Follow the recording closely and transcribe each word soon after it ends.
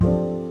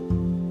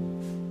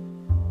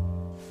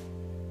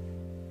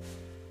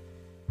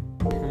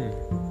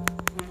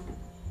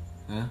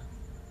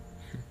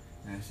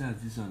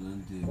Satisfait son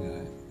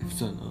intégral,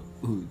 son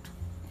hood.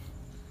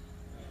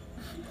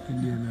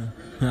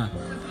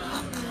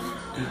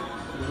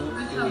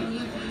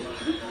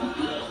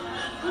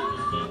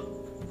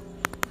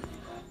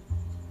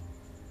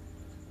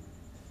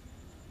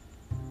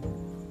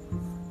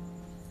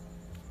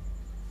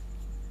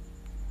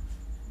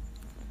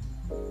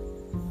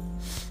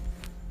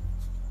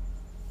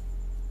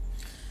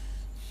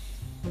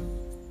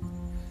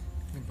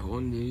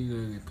 Onde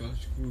ele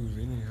gosta de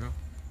cozinhar.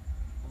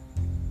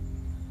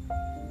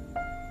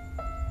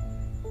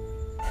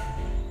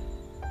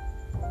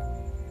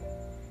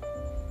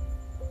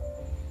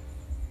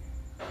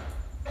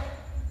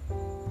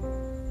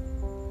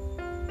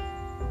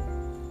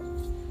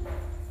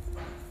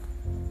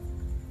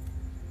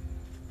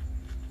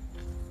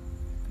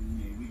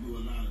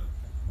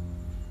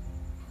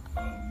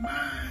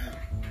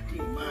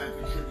 Mind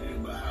contributing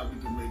about how we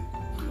can make the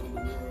world,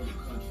 the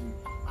country,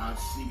 our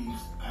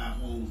cities, our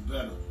homes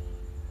better.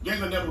 They're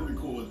gonna never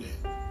record that.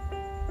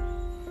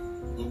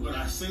 But what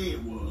I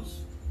said was,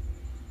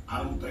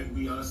 I don't think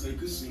Beyonce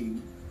could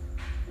sing,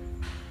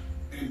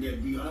 and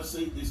that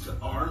Beyonce is to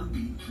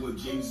R&B what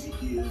Jay-Z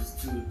is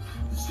to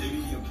the state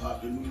of hip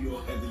hop in New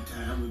York at the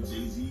time when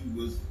Jay-Z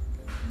was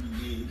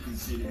being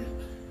considered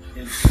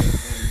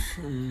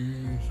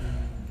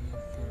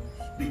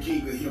the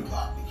king of hip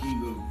hop, the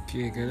king of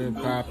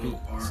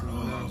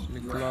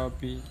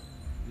Papi,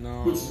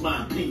 no. Which is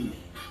my opinion.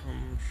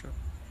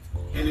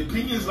 And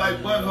opinions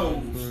like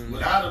buttholes.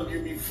 Without them,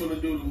 you'd be full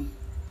of doodle.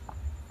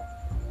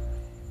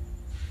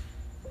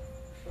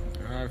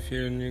 I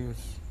feel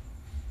niggas.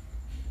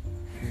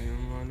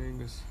 My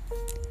niggas.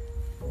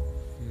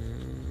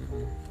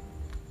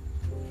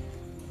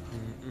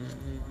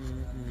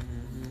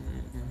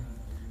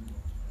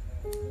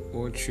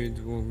 Watch it,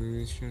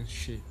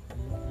 relationship.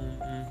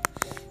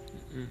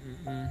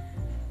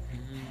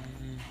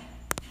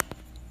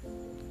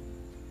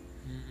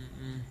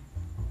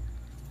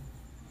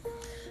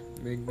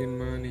 Make the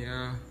money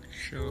out,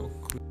 show.